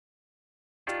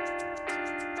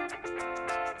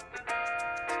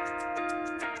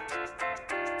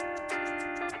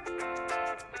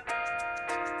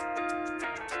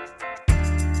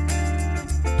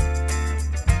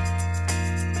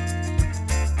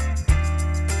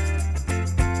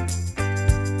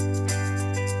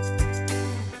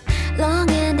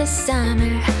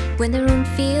summer, when the room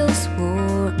feels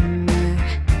warmer.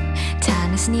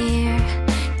 Time is near,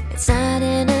 it's not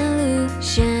an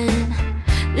illusion.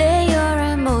 Lay your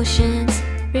emotions,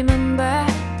 remember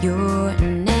your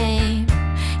name.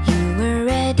 You were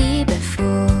ready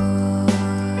before.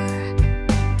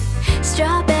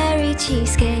 Strawberry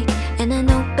cheesecake in an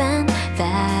open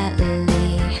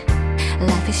valley.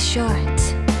 Life is short,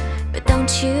 but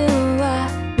don't you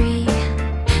worry.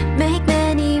 Make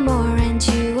many more and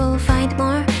you will find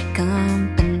more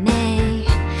company.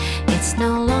 It's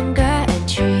no longer a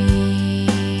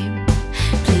dream.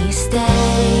 Please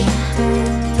stay.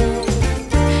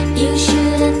 You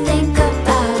shouldn't think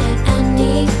about it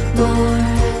anymore.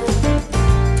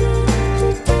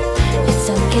 It's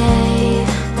okay.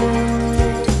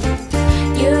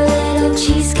 Your little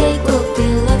cheesecake will be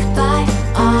loved by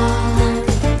all.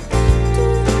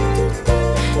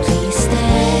 Please stay.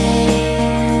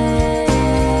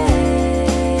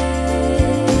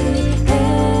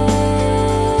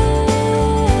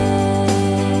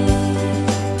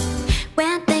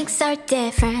 When things are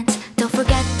different, don't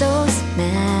forget those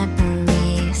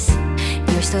memories.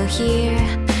 You're still here,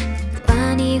 the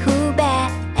bunny who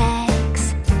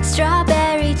begs.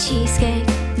 Strawberry cheesecake,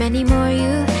 many more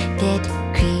you did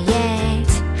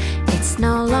create. It's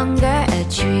no longer a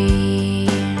dream.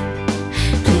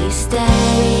 Please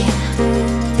stay.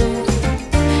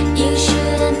 You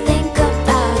shouldn't think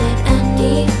about it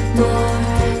anymore.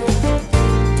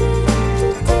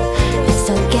 It's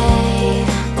okay.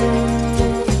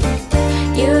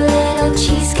 Your little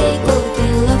cheesecake will be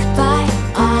loved by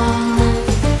all.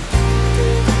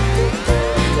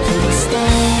 Please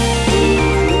stay.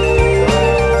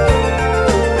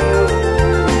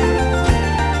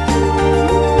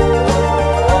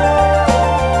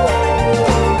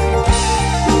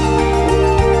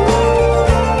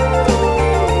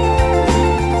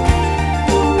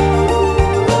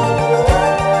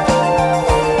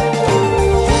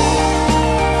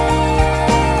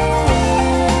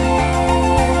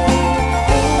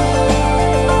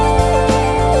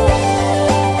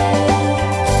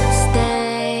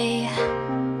 Stay.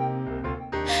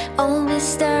 Oh,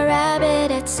 Mr.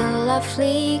 Rabbit, it's a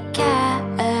lovely cake.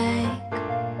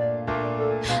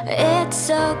 It's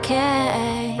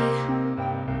okay.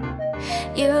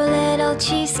 Your little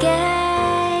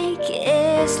cheesecake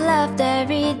is loved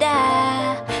every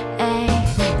day.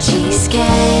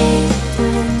 Cheesecake,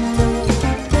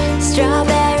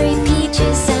 strawberry,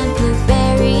 peaches, and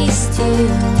blueberries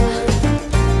too.